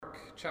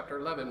chapter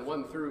 11,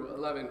 1 through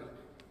 11,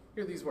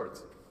 hear these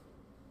words.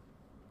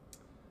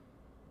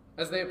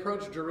 As they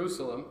approached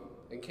Jerusalem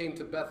and came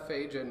to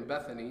Bethphage and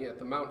Bethany at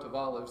the Mount of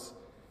Olives,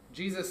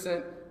 Jesus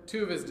sent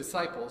two of his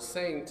disciples,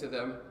 saying to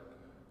them,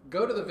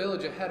 "Go to the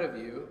village ahead of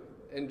you,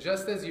 and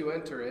just as you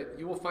enter it,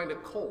 you will find a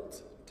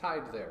colt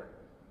tied there,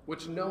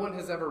 which no one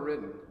has ever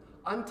ridden.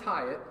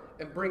 Untie it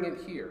and bring it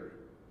here.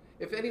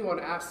 If anyone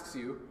asks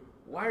you,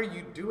 'Why are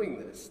you doing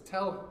this?'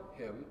 tell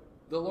him,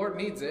 'The Lord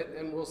needs it,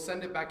 and will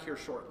send it back here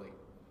shortly.'"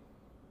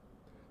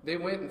 They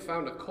went and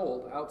found a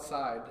colt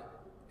outside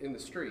in the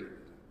street,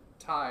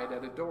 tied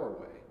at a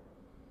doorway.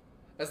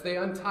 As they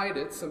untied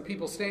it, some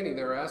people standing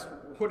there asked,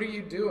 "What are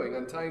you doing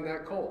untying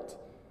that colt?"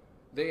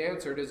 They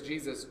answered as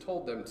Jesus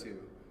told them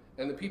to,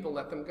 and the people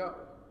let them go.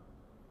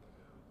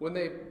 When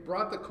they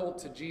brought the colt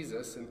to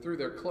Jesus and threw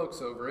their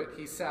cloaks over it,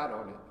 he sat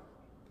on it.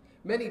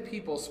 Many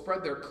people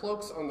spread their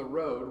cloaks on the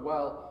road,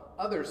 while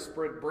others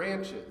spread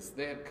branches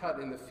they had cut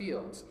in the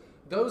fields.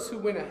 Those who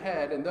went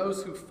ahead and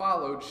those who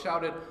followed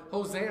shouted,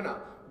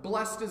 "Hosanna!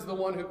 Blessed is the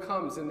one who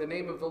comes in the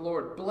name of the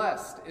Lord.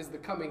 Blessed is the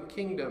coming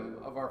kingdom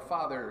of our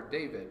father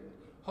David.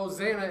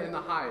 Hosanna in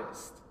the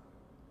highest."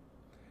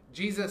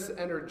 Jesus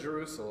entered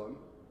Jerusalem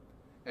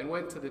and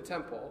went to the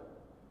temple.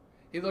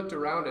 He looked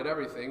around at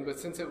everything, but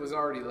since it was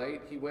already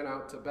late, he went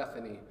out to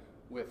Bethany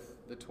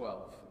with the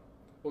 12.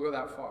 We'll go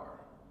that far.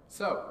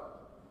 So,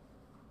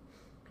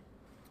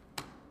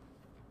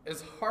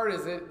 as hard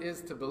as it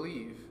is to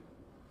believe,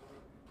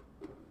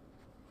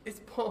 it's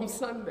Palm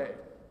Sunday.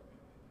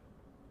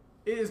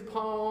 It is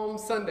Palm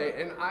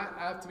Sunday, and I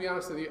have to be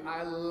honest with you,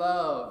 I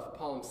love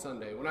Palm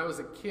Sunday. When I was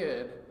a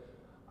kid,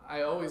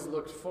 I always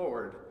looked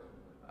forward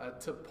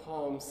to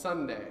Palm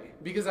Sunday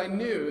because I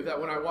knew that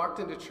when I walked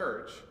into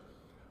church,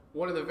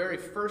 one of the very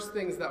first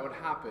things that would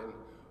happen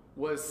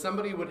was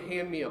somebody would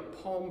hand me a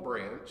palm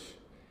branch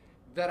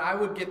that I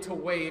would get to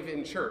wave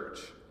in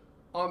church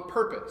on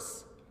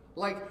purpose.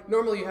 Like,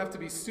 normally you have to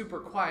be super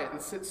quiet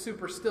and sit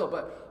super still,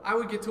 but I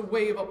would get to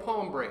wave a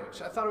palm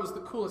branch. I thought it was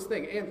the coolest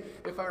thing. And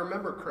if I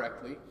remember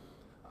correctly,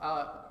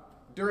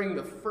 during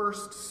the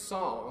first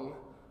song,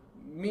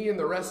 me and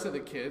the rest of the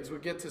kids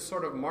would get to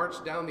sort of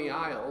march down the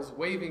aisles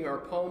waving our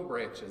palm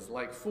branches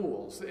like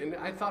fools. And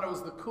I thought it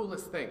was the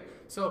coolest thing.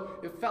 So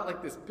it felt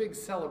like this big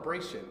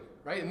celebration,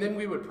 right? And then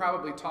we would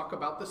probably talk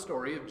about the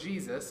story of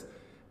Jesus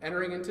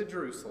entering into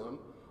Jerusalem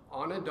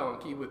on a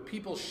donkey with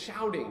people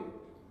shouting,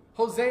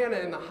 "Hosanna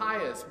in the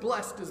highest,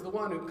 blessed is the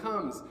one who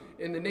comes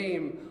in the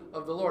name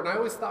of the Lord." And I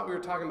always thought we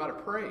were talking about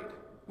a parade,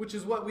 which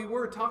is what we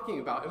were talking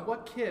about. And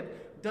what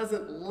kid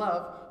doesn't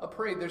love a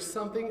parade? There's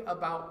something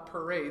about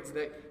parades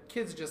that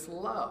kids just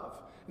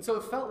love. And so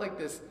it felt like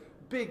this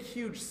big,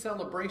 huge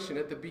celebration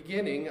at the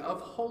beginning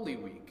of Holy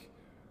Week,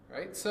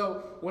 right?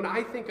 So when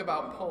I think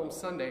about Palm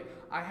Sunday,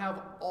 I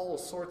have all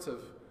sorts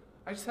of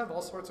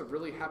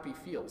really happy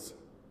feels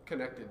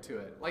connected to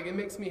it. Like, it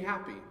makes me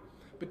happy.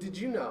 But did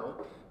you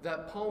know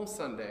that Palm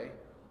Sunday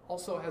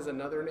also has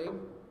another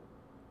name?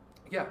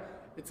 Yeah,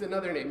 it's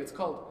another name. It's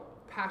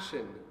called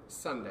Passion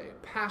Sunday.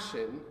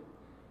 Passion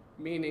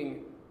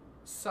meaning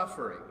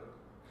suffering.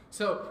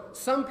 So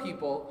some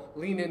people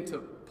lean into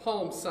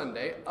Palm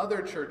Sunday,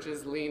 other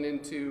churches lean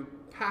into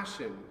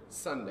Passion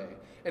Sunday.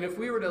 And if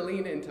we were to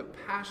lean into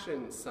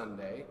Passion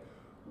Sunday,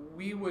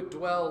 we would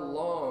dwell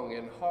long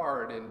and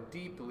hard and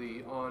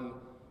deeply on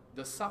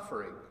the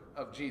suffering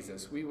of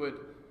Jesus. We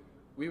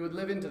would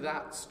live into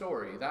that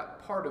story,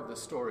 that part of the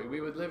story.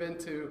 We would live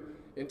into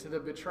the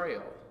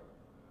betrayal.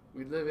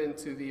 We'd live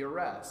into the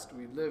arrest.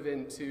 We'd live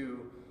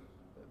into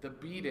the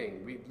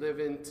beating. We'd live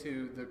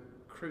into the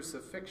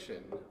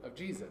crucifixion of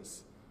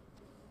Jesus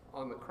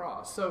on the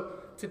cross.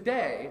 So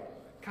today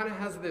kind of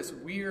has this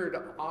weird,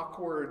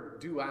 awkward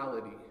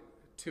duality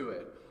to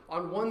it.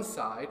 On one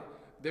side,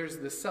 there's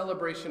the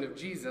celebration of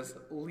Jesus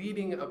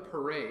leading a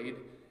parade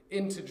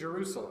into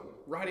Jerusalem,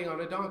 riding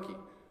on a donkey.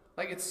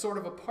 Like, it's sort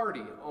of a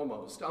party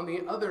almost. On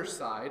the other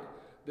side,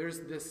 there's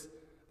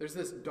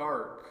this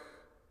dark,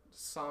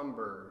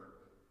 somber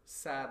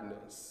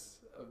sadness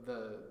of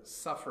the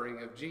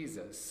suffering of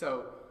Jesus.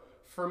 So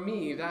for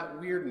me, that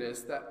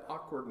weirdness, that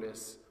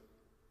awkwardness,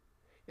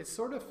 it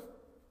sort of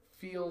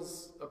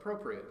feels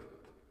appropriate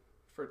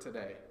for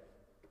today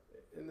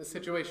in the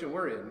situation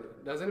we're in,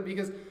 doesn't it?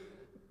 Because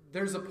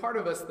there's a part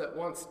of us that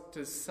wants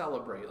to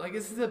celebrate. Like,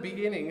 this is the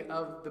beginning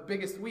of the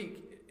biggest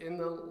week in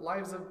the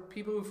lives of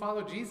people who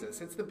follow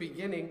Jesus. It's the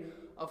beginning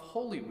of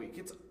Holy Week.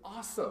 It's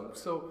awesome.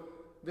 So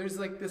there's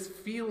like this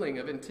feeling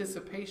of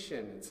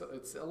anticipation.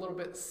 It's a little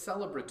bit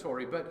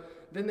celebratory,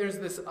 but then there's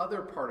this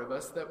other part of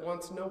us that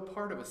wants no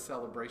part of a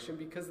celebration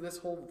because this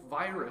whole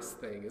virus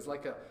thing is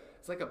like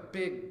a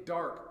big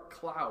dark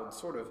cloud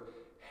sort of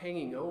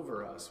hanging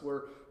over us.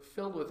 We're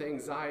filled with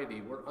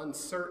anxiety. We're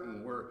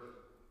uncertain.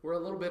 We're a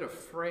little bit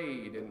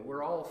afraid, and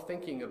we're all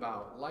thinking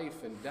about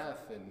life and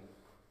death and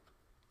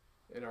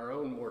our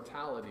own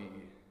mortality.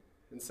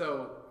 And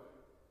so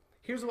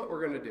here's what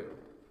we're going to do.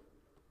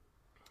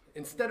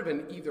 Instead of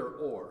an either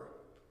or,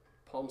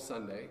 Palm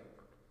Sunday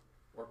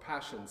or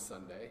Passion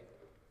Sunday,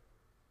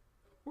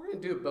 we're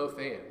going to do both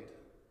and.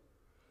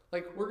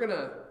 Like, we're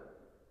gonna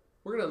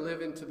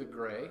live into the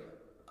gray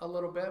a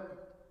little bit.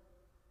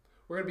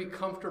 We're gonna be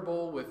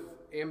comfortable with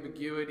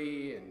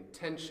ambiguity and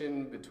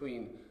tension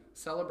between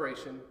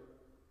celebration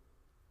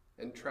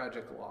and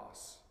tragic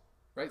loss,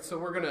 right? So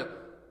we're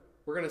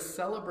gonna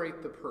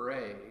celebrate the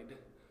parade,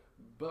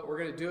 but we're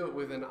gonna do it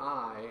with an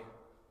eye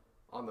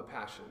on the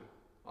passion,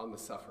 on the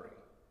suffering,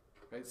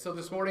 right? So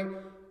this morning,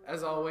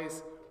 as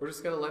always, we're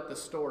just gonna let the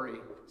story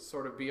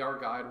sort of be our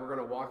guide. We're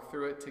gonna walk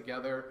through it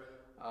together.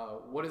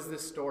 What does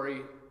this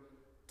story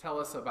tell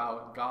us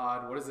about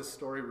God? What does this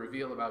story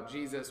reveal about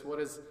Jesus? What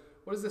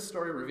does this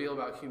story reveal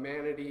about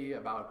humanity,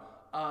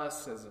 about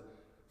us as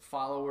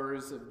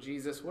followers of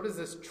Jesus? What is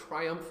this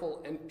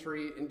triumphal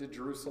entry into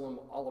Jerusalem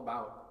all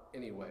about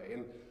anyway?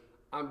 And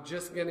I'm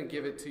just going to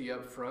give it to you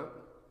up front.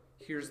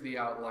 Here's the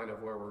outline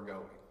of where we're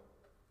going.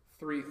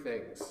 3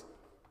 things.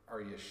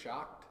 Are you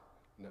shocked?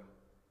 No,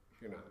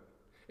 you're not.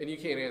 And you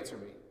can't answer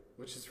me,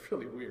 which is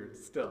really weird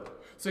still.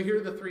 So here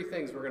are the 3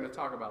 things we're going to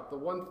talk about.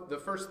 The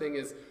first thing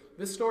is,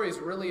 this story is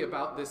really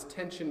about this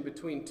tension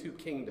between 2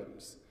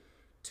 kingdoms.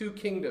 2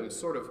 kingdoms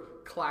sort of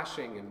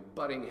clashing and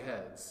butting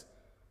heads.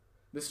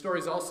 This story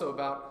is also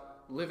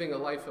about living a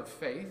life of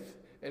faith,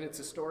 and it's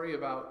a story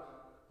about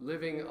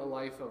living a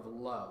life of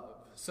love.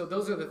 So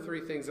those are the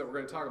 3 things that we're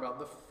going to talk about.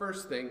 The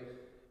first thing,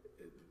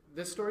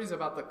 this story is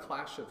about the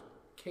clash of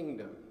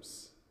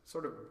kingdoms,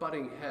 sort of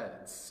butting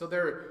heads. So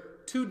there are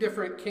 2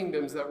 different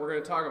kingdoms that we're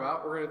going to talk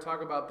about. We're going to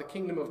talk about the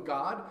kingdom of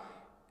God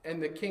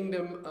and the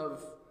kingdom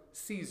of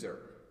Caesar.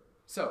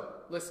 So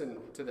listen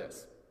to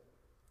this,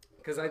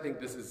 because I think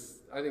this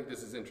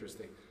is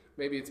interesting.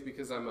 Maybe it's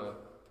because I'm a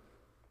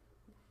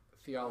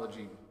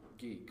theology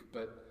geek,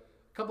 but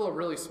a couple of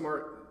really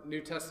smart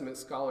New Testament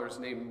scholars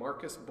named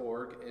Marcus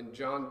Borg and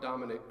John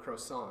Dominic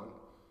Crossan,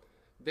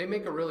 they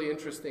make a really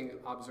interesting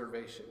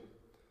observation.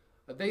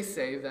 They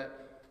say that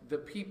the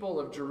people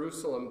of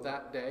Jerusalem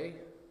that day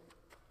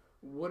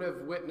would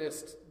have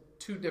witnessed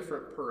 2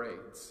 different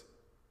parades.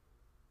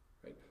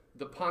 Right?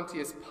 The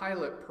Pontius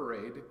Pilate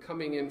parade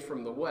coming in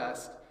from the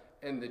west,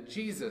 and the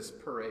Jesus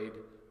parade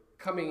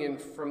coming in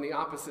from the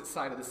opposite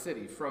side of the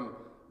city, from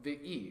the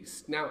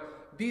east. Now,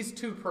 these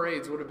 2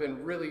 parades would have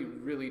been really,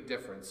 really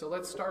different. So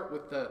let's start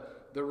with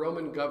the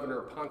Roman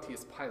governor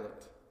Pontius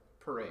Pilate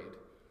parade.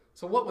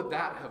 So what would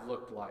that have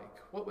looked like?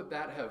 What would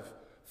that have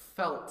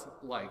felt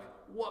like?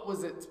 What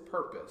was its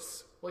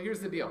purpose? Well,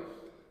 here's the deal.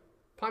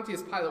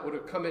 Pontius Pilate would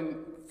have come in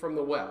from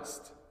the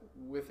west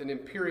with an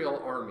imperial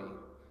army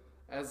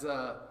as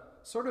a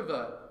sort of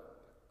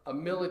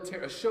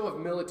a show of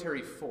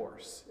military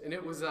force. And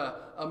it was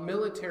a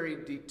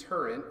military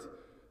deterrent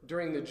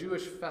during the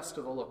Jewish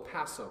festival of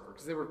Passover,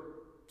 because they were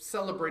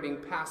celebrating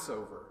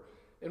Passover.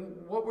 And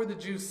what were the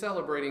Jews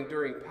celebrating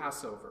during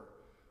Passover?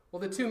 Well,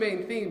 the 2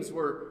 main themes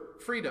were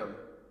freedom,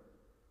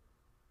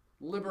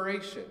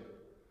 liberation.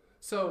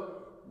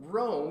 So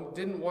Rome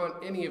didn't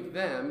want any of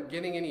them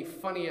getting any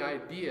funny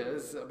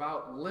ideas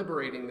about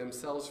liberating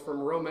themselves from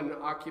Roman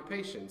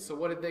occupation. So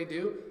what did they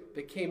do?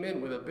 They came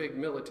in with a big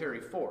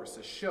military force,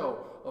 a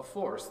show of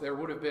force. There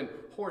would have been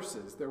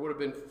horses, there would have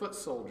been foot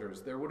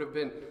soldiers, there would have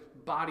been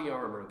body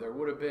armor, there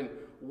would have been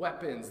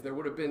weapons, there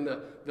would have been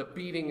the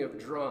beating of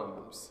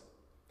drums.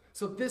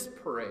 So this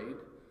parade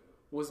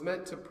was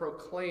meant to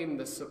proclaim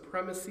the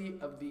supremacy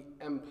of the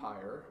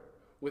empire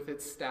with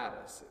its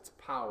status, its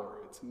power,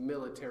 its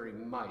military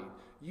might.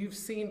 You've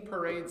seen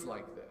parades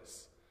like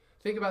this.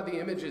 Think about the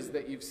images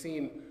that you've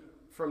seen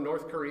from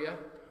North Korea,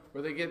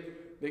 where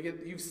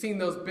you've seen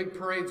those big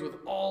parades with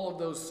all of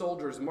those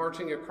soldiers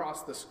marching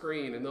across the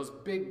screen and those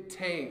big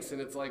tanks, and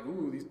it's like,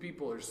 ooh, these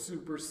people are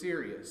super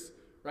serious,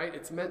 right?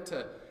 It's meant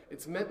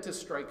to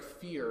strike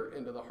fear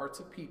into the hearts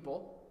of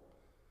people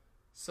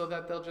so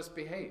that they'll just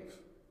behave.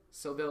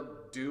 So they'll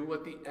do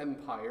what the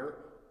empire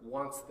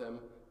wants them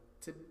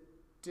to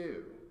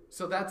do.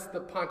 So that's the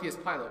Pontius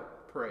Pilate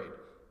parade.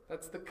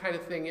 That's the kind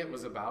of thing it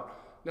was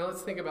about. Now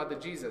let's think about the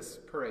Jesus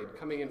parade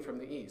coming in from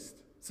the east.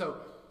 So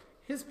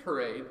his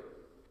parade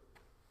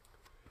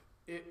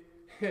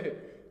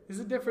is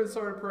a different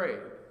sort of parade.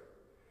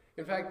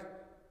 In fact,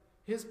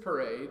 his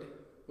parade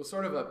was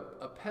sort of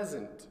a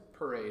peasant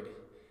parade.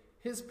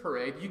 His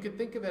parade, you could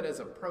think of it as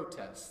a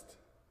protest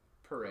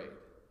parade.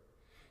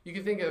 You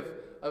could think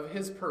of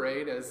his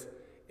parade as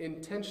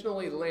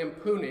intentionally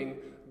lampooning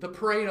the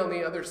parade on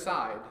the other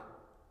side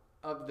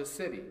of the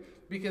city.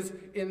 Because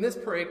in this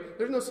parade,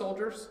 there's no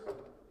soldiers,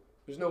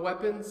 there's no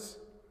weapons,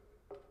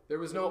 there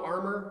was no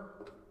armor,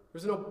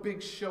 there's no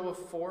big show of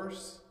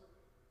force,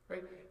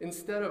 right?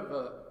 Instead of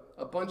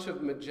a bunch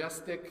of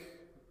majestic,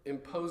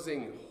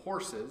 imposing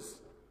horses,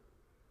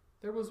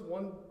 there was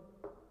one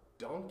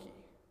donkey.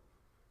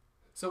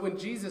 So when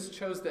Jesus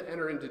chose to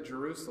enter into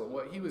Jerusalem,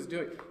 what he was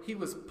doing, he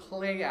was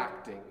play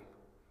acting.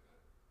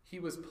 He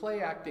was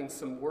play acting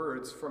some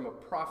words from a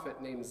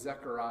prophet named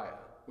Zechariah,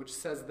 which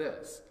says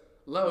this: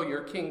 "Lo,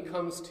 your king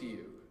comes to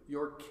you."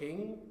 Your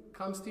king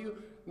comes to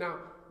you? Now,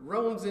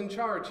 Rome's in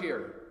charge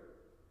here.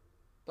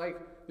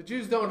 Like, the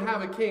Jews don't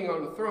have a king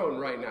on the throne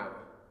right now.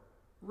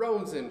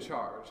 Rome's in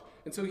charge.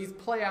 And so he's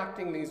play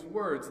acting these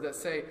words that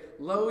say,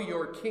 "Lo,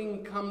 your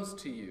king comes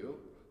to you,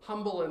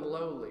 humble and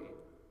lowly,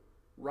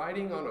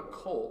 riding on a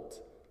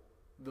colt,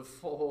 the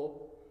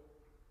foal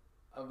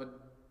of a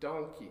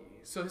donkey."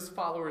 So his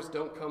followers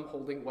don't come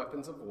holding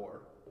weapons of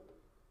war.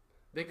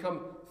 They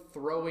come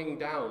throwing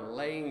down,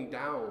 laying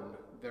down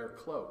their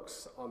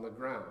cloaks on the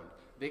ground.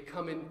 They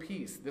come in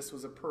peace. This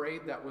was a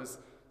parade that was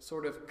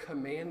sort of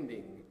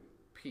commanding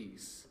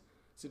peace.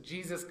 So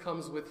Jesus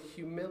comes with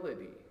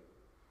humility,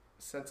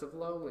 a sense of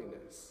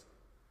lowliness,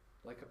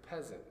 like a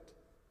peasant,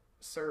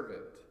 a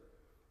servant.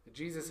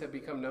 Jesus had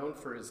become known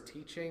for his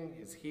teaching,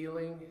 his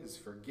healing, his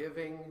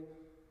forgiving,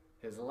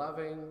 his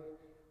loving,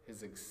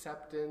 his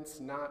acceptance,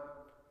 not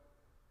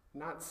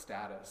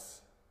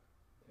status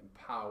and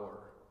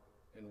power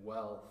and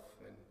wealth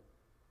and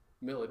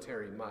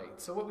military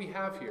might. So what we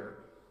have here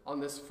on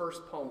this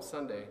first Palm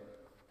Sunday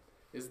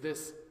is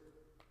this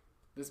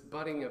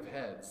butting of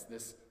heads,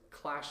 this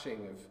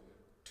clashing of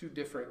two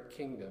different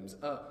kingdoms,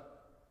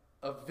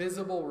 a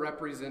visible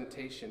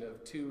representation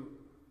of two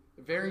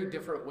very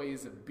different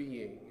ways of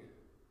being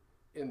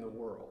in the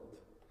world.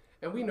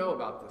 And we know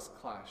about this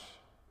clash.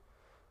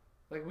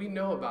 Like, we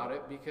know about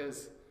it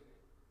because,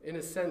 in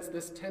a sense,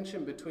 this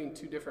tension between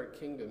two different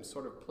kingdoms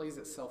sort of plays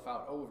itself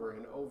out over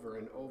and over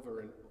and over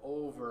and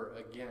over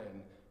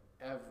again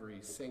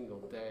every single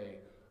day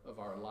of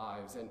our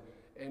lives.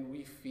 And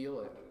we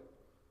feel it.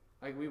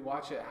 Like, we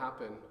watch it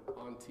happen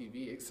on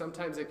TV.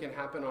 Sometimes it can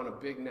happen on a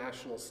big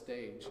national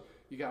stage.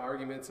 You got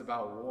arguments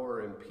about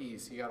war and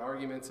peace. You got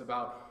arguments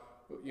about,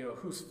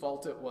 whose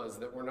fault it was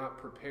that we're not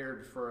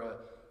prepared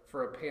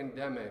for a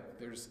pandemic.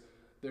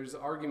 There's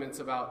arguments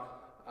about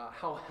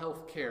how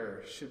health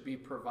care should be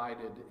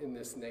provided in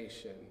this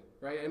nation,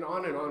 right? And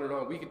on and on and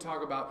on. We could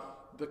talk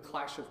about the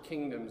clash of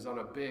kingdoms on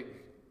a big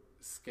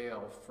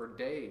scale for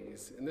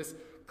days. And this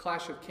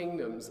clash of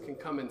kingdoms can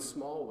come in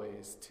small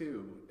ways,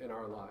 too, in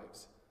our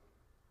lives.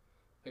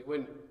 Like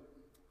when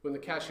the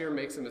cashier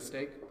makes a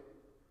mistake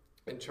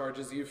and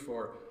charges you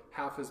for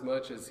half as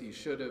much as he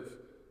should have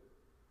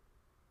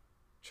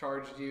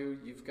charged you,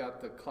 you've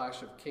got the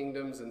clash of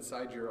kingdoms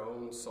inside your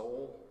own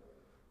soul.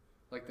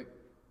 Like the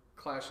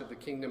clash of the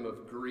kingdom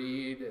of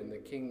greed and the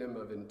kingdom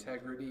of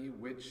integrity.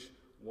 Which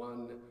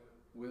one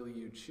will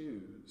you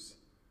choose?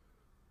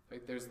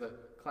 Right? There's the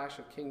clash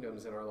of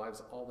kingdoms in our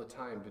lives all the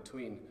time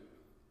between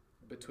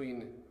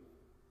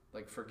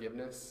like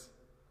forgiveness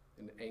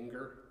and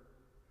anger.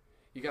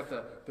 You got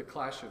the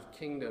clash of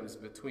kingdoms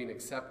between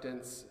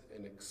acceptance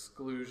and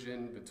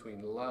exclusion,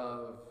 between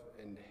love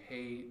and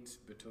hate,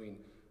 between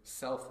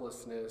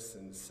selflessness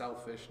and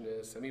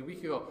selfishness. I mean, we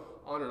could go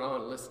on and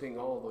on listing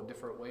all the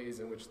different ways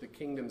in which the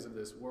kingdoms of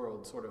this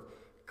world sort of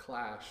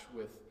clash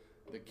with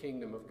the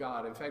kingdom of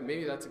God. In fact,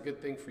 maybe that's a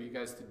good thing for you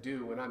guys to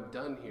do when I'm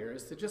done here,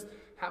 is to just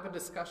have a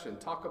discussion,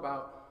 talk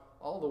about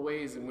all the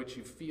ways in which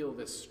you feel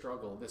this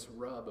struggle, this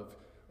rub of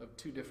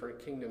two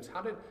different kingdoms.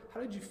 How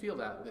did you feel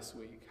that this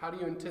week? How do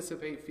you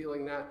anticipate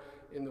feeling that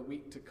in the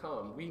week to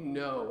come? We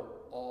know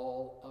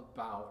all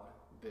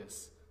about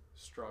this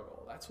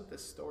struggle. That's what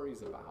this story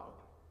is about.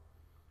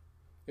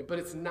 But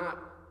it's not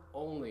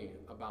only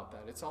about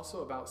that. It's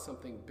also about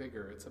something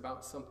bigger. It's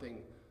about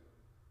something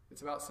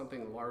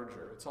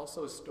larger. It's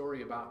also a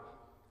story about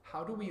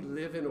how do we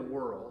live in a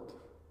world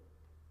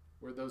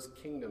where those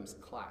kingdoms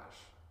clash?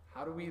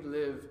 How do we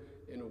live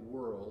in a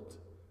world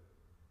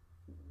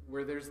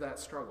where there's that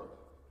struggle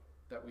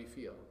that we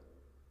feel?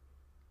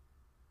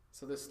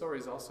 So this story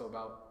is also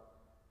about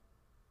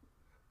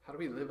how do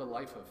we live a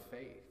life of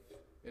faith?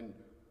 And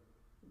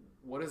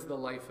what does the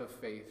life of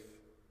faith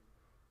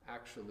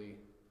actually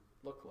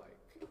look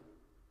like?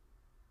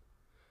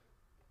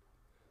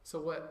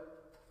 So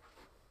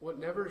what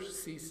never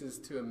ceases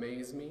to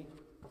amaze me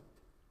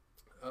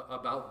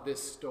about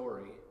this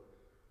story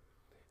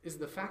is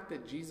the fact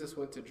that Jesus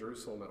went to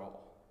Jerusalem at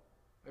all.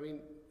 I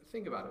mean,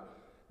 think about it.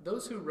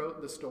 Those who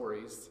wrote the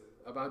stories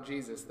about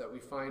Jesus that we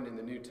find in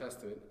the New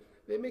Testament,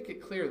 they make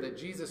it clear that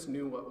Jesus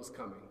knew what was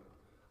coming.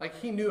 Like,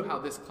 he knew how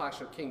this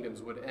clash of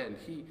kingdoms would end.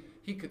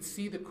 He could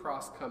see the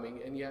cross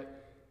coming, and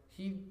yet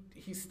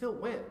he still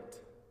went.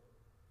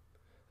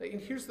 And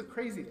here's the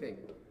crazy thing.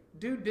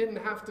 Dude didn't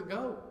have to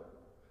go.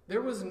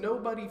 There was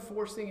nobody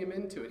forcing him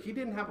into it. He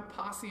didn't have a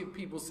posse of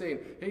people saying,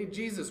 "Hey,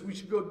 Jesus, we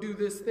should go do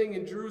this thing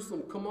in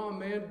Jerusalem. Come on,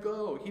 man,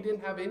 go." He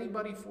didn't have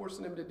anybody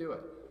forcing him to do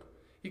it.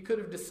 He could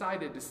have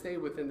decided to stay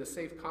within the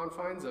safe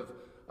confines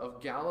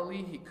of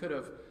Galilee. He could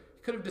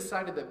have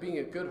decided that being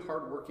a good,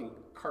 hardworking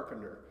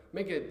carpenter,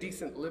 making a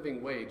decent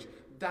living wage,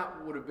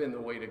 that would have been the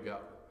way to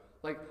go.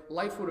 Like,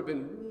 life would have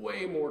been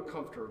way more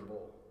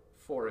comfortable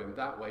for him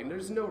that way. And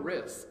there's no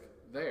risk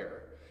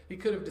there. He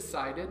could have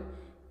decided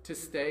to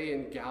stay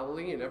in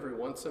Galilee and every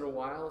once in a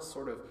while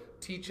sort of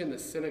teach in the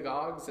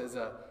synagogues as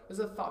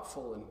a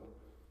thoughtful and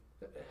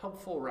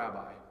helpful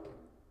rabbi.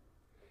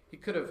 He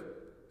could have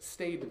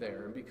stayed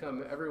there and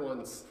become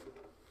everyone's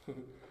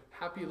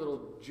happy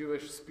little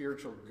Jewish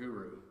spiritual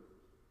guru.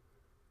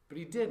 But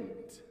he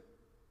didn't.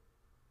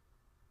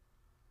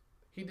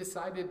 He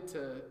decided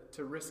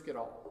to risk it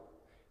all.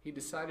 He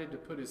decided to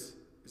put his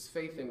is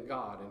faith in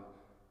God and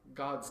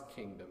God's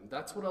kingdom.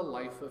 That's what a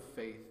life of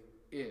faith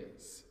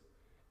is.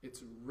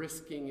 It's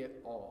risking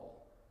it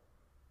all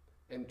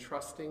and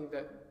trusting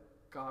that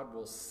God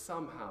will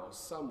somehow,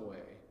 some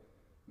way,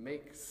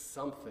 make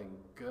something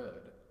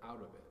good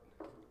out of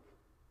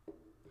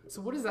it.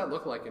 So what does that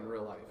look like in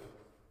real life?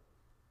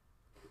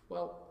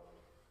 Well,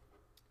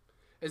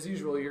 as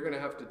usual, you're going to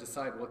have to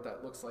decide what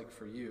that looks like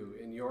for you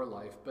in your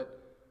life. But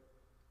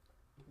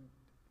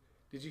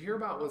did you hear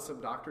about what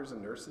some doctors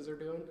and nurses are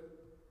doing?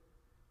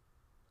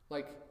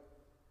 Like,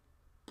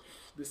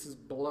 this is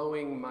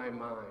blowing my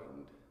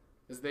mind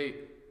as they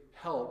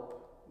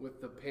help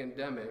with the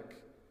pandemic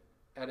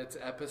at its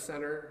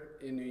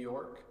epicenter in New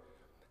York.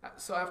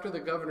 So after the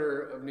governor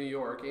of New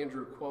York,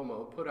 Andrew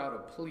Cuomo, put out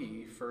a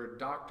plea for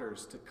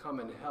doctors to come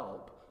and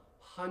help,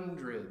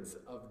 hundreds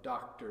of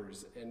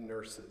doctors and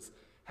nurses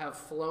have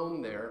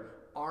flown there,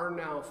 are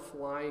now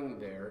flying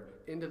there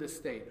into the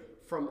state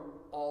from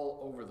all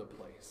over the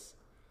place.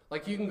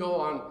 Like you can go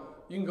on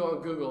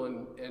Google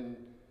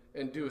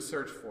and do a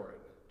search for it.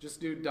 Just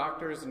do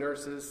doctors,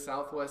 nurses,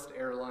 Southwest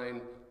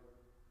Airline,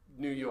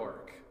 New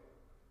York.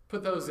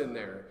 Put those in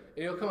there,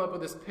 and you'll come up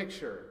with this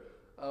picture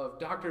of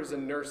doctors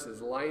and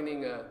nurses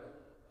lining the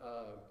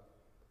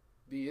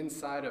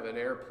inside of an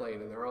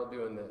airplane, and they're all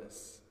doing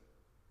this.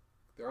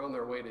 They're on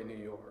their way to New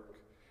York.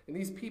 And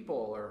these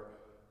people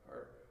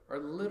are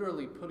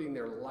literally putting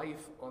their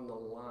life on the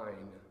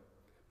line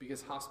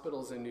because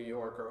hospitals in New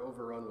York are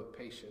overrun with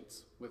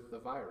patients with the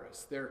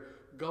virus. They're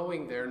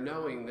going there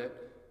knowing that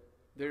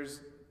there's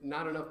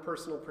not enough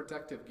personal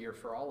protective gear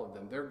for all of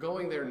them. They're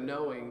going there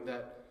knowing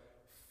that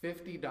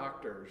 50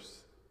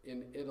 doctors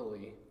in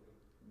Italy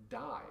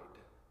died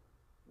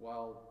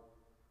while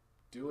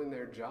doing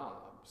their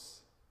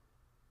jobs,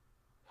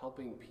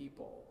 helping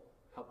people,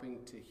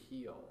 helping to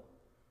heal.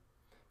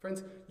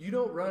 Friends, you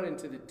don't run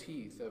into the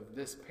teeth of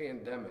this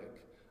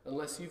pandemic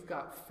unless you've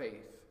got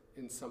faith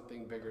in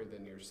something bigger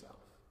than yourself.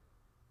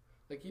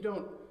 Like you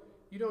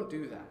don't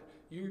do that.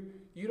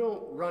 You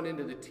don't run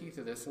into the teeth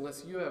of this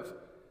unless you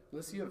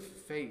have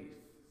faith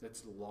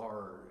that's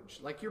large.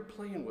 Like you're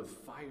playing with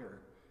fire.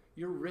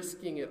 You're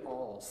risking it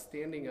all,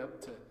 standing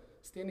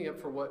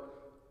up for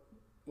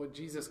what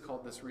Jesus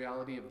called this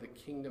reality of the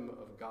kingdom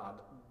of God.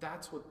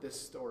 That's what this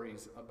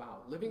story's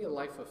about. Living a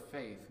life of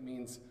faith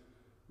means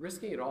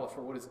risking it all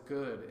for what is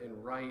good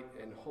and right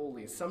and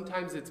holy.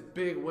 Sometimes it's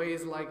big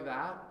ways like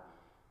that,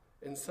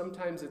 and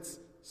sometimes it's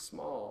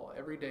small,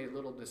 everyday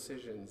little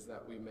decisions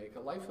that we make. A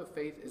life of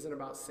faith isn't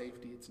about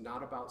safety. It's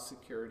not about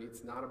security.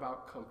 It's not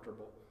about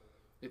comfortable.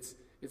 It's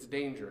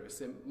dangerous.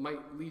 It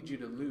might lead you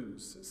to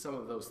lose some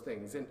of those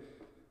things. And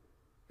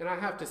I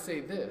have to say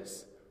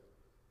this,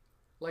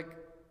 like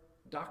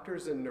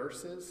doctors and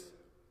nurses,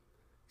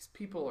 these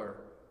people are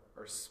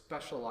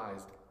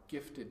specialized,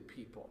 gifted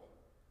people.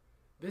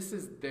 This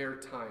is their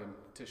time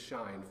to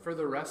shine. For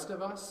the rest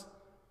of us,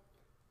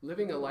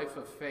 living a life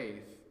of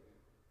faith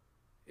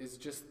is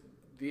just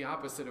the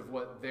opposite of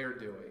what they're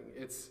doing.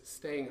 It's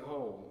staying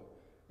home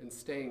and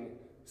staying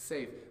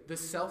safe. The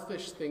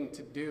selfish thing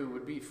to do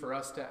would be for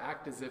us to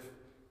act as if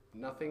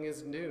nothing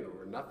is new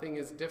or nothing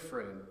is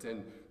different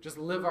and just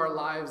live our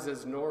lives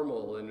as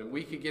normal, and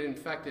we could get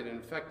infected and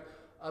infect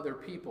other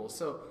people.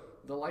 So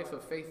the life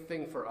of faith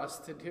thing for us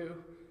to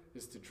do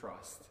is to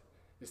trust,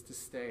 is to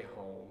stay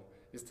home,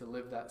 is to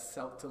live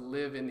to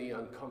live in the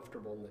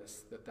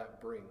uncomfortableness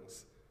that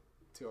brings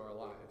to our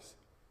lives.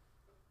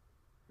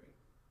 Right?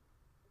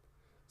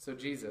 So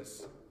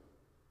Jesus,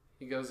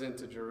 he goes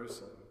into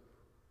Jerusalem,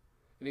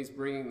 and he's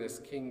bringing this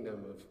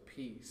kingdom of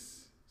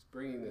peace. He's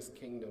bringing this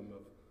kingdom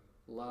of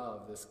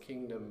love, this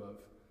kingdom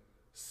of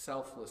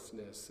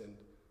selflessness,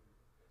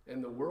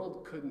 and the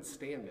world couldn't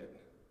stand it,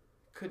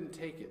 couldn't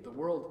take it. The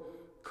world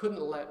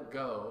couldn't let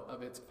go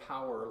of its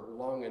power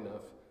long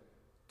enough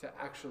to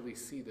actually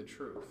see the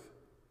truth.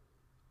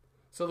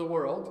 So the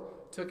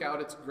world took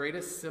out its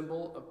greatest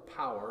symbol of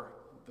power,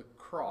 the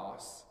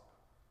cross,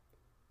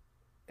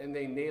 and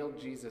they nailed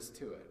Jesus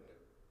to it.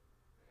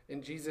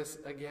 And Jesus,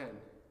 again,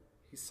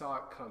 he saw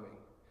it coming.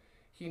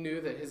 He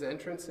knew that his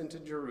entrance into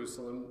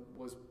Jerusalem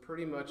was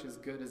pretty much as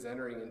good as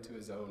entering into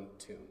his own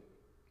tomb.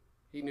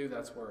 He knew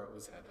that's where it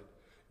was headed.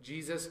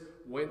 Jesus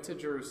went to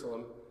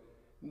Jerusalem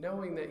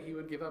knowing that he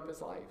would give up his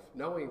life,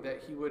 knowing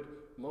that he would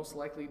most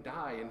likely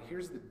die. And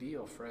here's the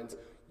deal, friends.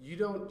 You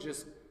don't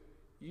just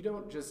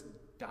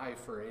die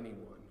for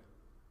anyone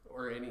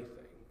or anything.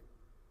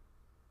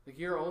 Like,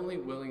 you're only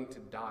willing to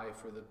die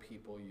for the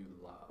people you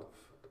love.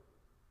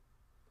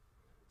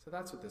 So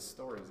that's what this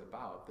story is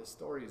about. This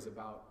story is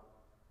about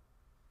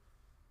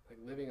like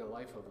living a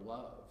life of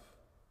love.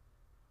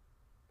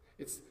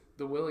 It's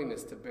the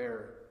willingness to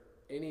bear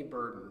any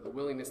burden, the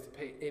willingness to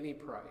pay any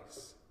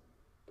price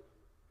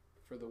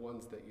for the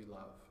ones that you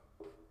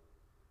love.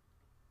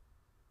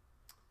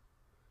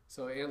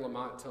 So Anne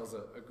Lamott tells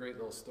a great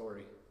little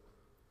story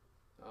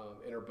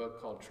in her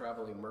book called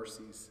Traveling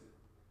Mercies.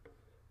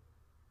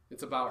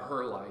 It's about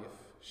her life.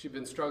 She'd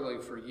been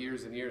struggling for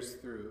years and years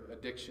through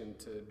addiction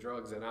to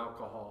drugs and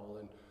alcohol,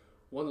 and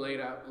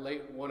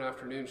Late one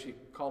afternoon, she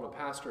called a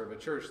pastor of a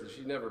church that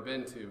she'd never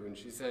been to, and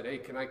she said, "Hey,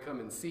 can I come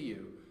and see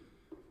you?"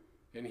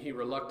 And he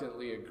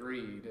reluctantly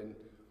agreed. And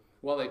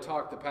while they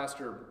talked, the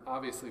pastor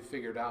obviously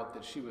figured out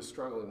that she was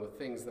struggling with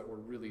things that were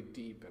really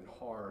deep and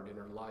hard in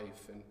her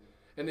life.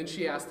 And then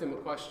she asked him a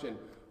question: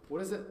 what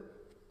does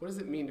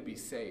it mean to be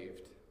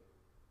saved?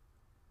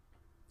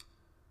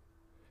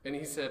 And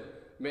he said,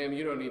 "Ma'am,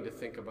 you don't need to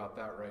think about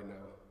that right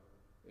now."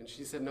 And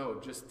she said, "No,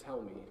 just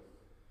tell me."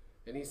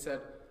 And he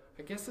said,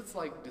 "I guess it's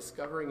like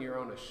discovering you're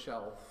on a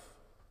shelf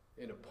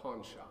in a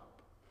pawn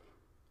shop,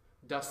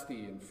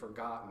 dusty and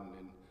forgotten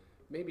and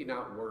maybe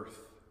not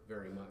worth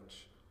very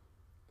much.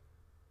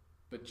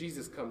 But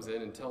Jesus comes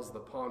in and tells the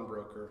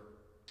pawnbroker,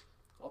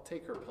 'I'll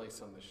take her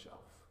place on the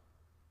shelf.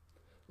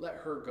 Let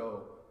her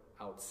go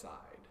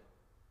outside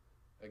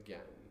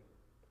again.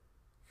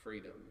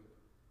 Freedom,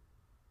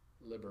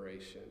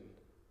 liberation,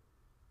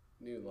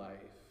 new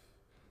life.'"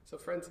 So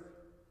friends,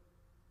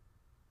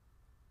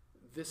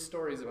 this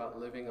story is about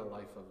living a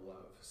life of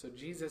love. So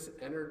Jesus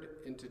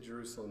entered into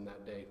Jerusalem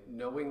that day,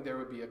 knowing there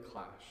would be a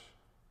clash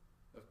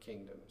of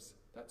kingdoms,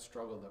 that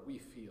struggle that we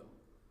feel.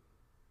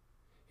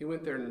 He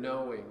went there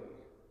knowing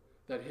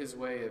that his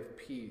way of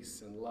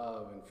peace and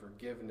love and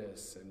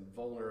forgiveness and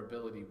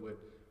vulnerability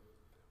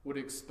would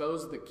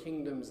expose the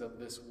kingdoms of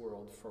this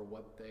world for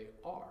what they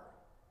are: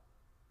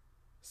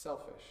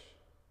 selfish,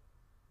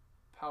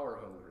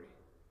 power-hungry,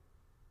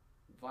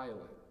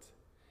 violent.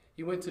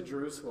 He went to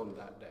Jerusalem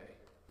that day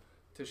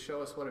to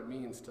show us what it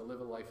means to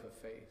live a life of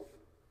faith,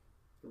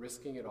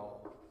 risking it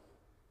all.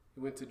 He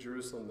went to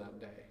Jerusalem that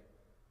day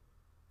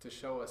to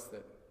show us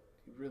that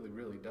he really,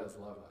 really does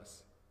love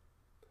us.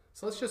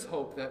 So let's just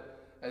hope that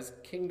as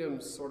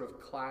kingdoms sort of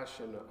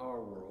clash in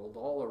our world,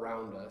 all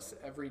around us,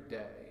 every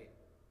day,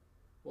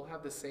 we'll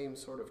have the same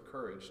sort of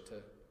courage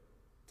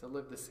to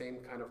live the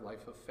same kind of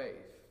life of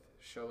faith,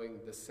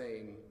 showing the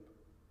same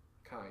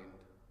kind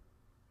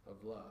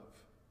of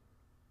love.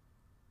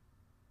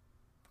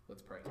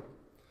 Let's pray.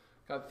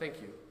 God,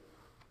 thank you.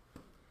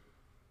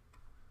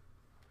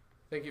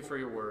 Thank you for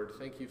your word.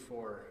 Thank you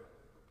for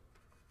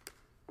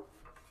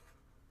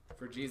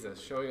Jesus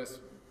showing us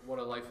what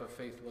a life of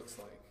faith looks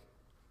like.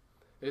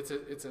 It's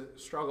a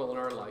struggle in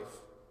our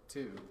life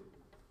too,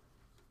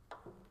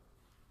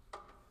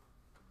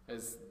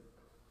 as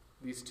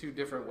these two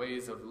different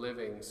ways of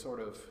living sort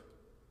of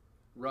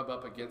rub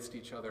up against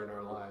each other in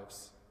our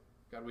lives.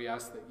 God, we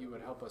ask that you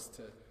would help us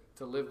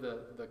to live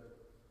the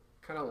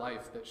kind of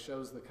life that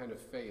shows the kind of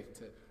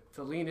faith,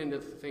 to lean into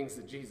the things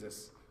that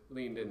Jesus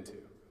leaned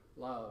into: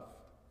 love,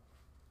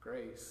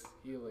 grace,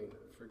 healing,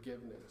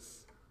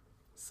 forgiveness,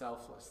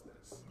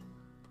 selflessness.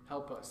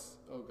 Help us,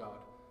 oh God,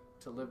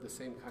 to live the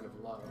same kind of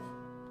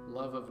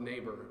love of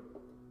neighbor,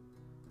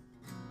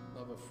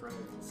 love of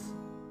friends,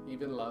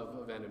 even love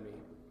of enemy.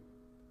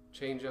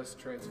 Change us,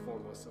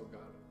 transform us, oh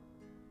God.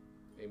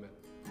 Amen.